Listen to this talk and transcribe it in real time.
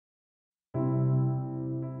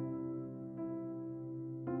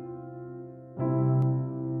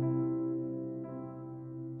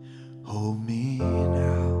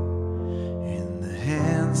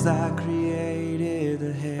hands that created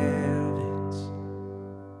the heavens.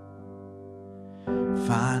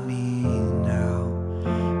 Find me now,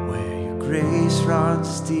 where your grace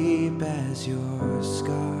runs deep as your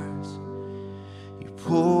scars. You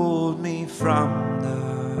pulled me from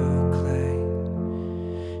the clay,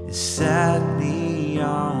 you set me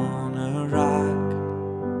on a rock.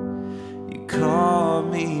 You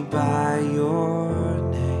called me by your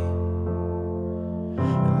name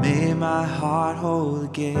and made my heart whole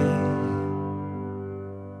again.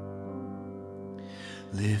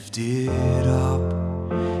 Lifted up,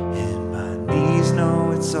 and my knees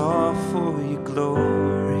know it's all for your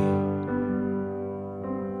glory,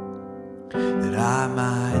 that I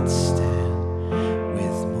might stand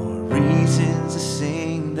with more reasons to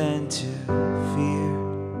sing than to fear.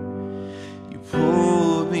 You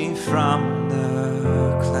pulled me from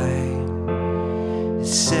the clay, you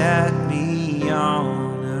set me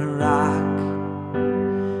on a rock.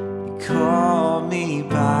 You called me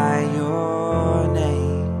by your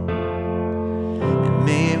name and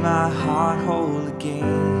made my heart whole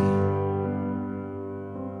again.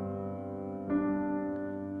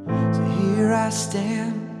 So here I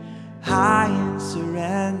stand, high in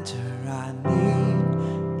surrender. I need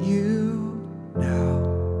you now.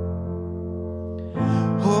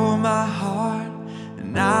 Hold my heart,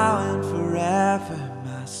 now and forever.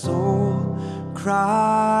 My soul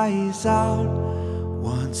cries out.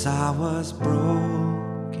 Once I was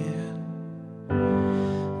broken,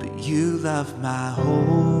 but you loved my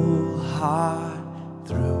whole heart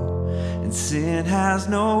through, and sin has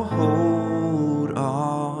no hold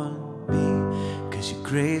on me, 'cause your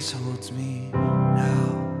grace holds me now.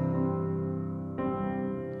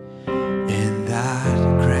 And that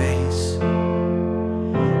grace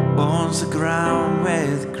owns the ground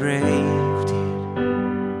where the grave did,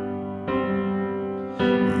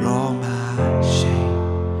 where all my shame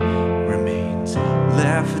remains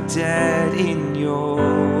left for dead in your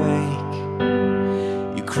wake.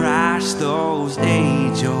 You crashed those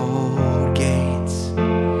age-old gates,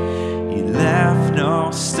 you left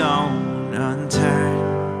no stone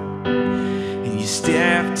unturned, and you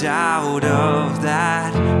stepped out of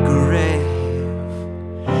that grave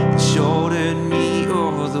and shouldered me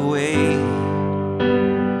all the way.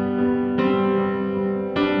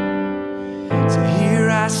 So here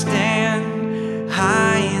I stand,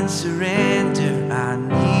 high in surrender. I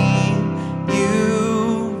need you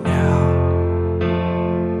now,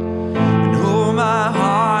 and hold my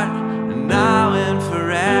heart now and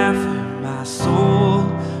forever. My soul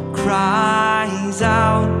cries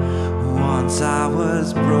out. Once I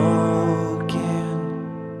was broken,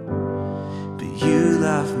 but you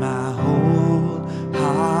loved my whole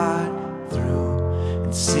heart through,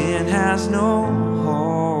 and sin has no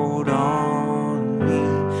hold on me,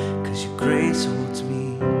 'cause your grace holds me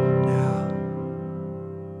now.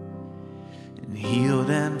 And healed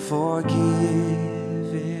and forgiven,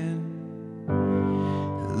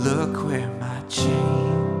 look where my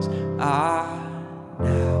chains are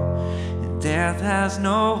now, and death has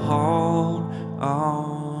no hold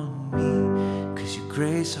on me, 'cause your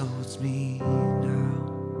grace holds me now.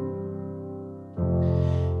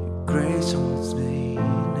 Your grace holds me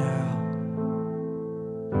now.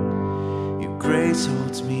 Your grace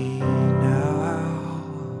holds me now.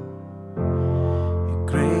 Your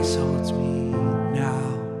grace holds me now.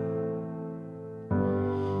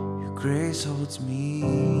 Your grace holds me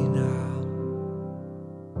now.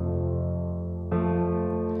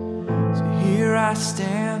 So here I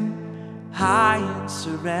stand, high in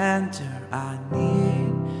surrender. I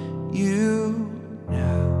need you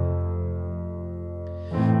now.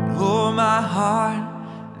 And hold my heart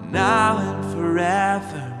now and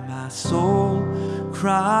forever. My soul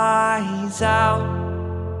cries out.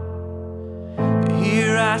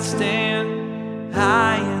 Here I stand,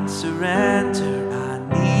 high in surrender. I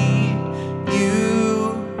need you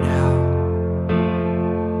now.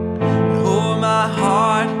 And hold my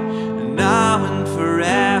heart now and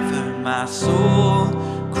forever. My soul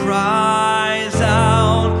cries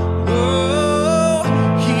out. Whoa,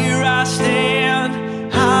 here I stand,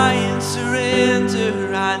 high in surrender.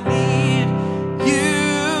 I need you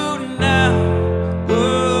now.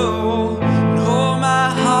 Whoa, and hold my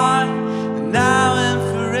heart now and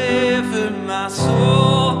forever. My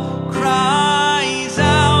soul cries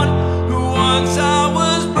out. Once I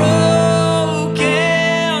was broken,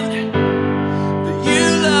 but you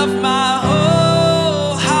loved my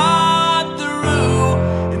whole heart through,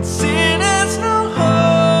 and sin has no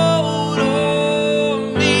hold on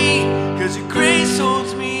me, 'cause your grace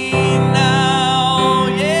holds me now.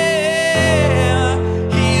 Yeah,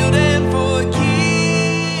 healed and forgiven.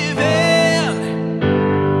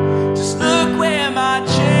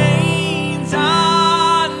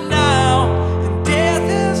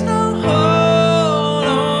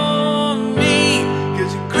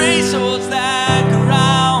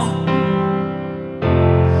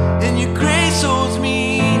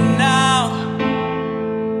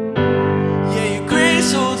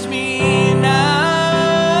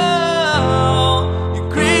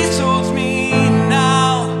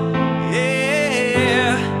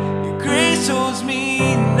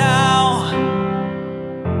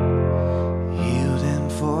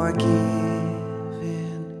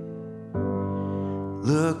 forgiven.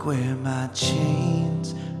 Look where my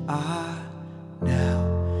chains are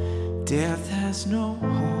now. Death has no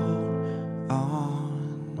hold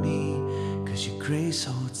on me, 'cause your grace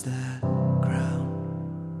holds that ground.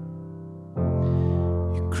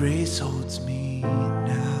 Your grace holds me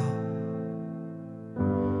now.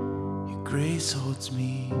 Your grace holds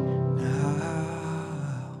me now.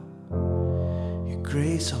 Your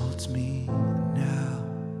grace holds me now.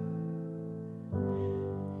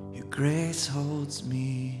 Your grace holds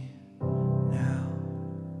me